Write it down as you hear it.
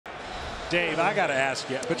Dave, I got to ask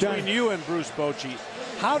you, between you and Bruce Bochy,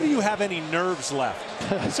 how do you have any nerves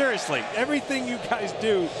left? Seriously, everything you guys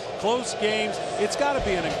do, close games, it's got to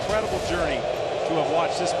be an incredible journey to have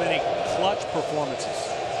watched this many clutch performances.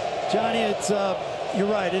 Johnny, it's you're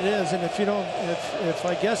right, it is. And if you don't,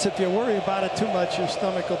 I guess if you worry about it too much, your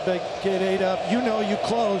stomach will get ate up. You know, you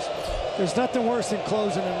close. There's nothing worse than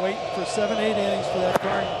closing and waiting for 7, 8 innings for that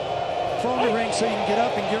car phone to ring so you can get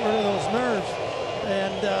up and get rid of those nerves.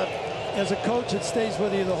 And as a coach, it stays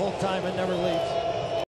with you the whole time. It never leaves.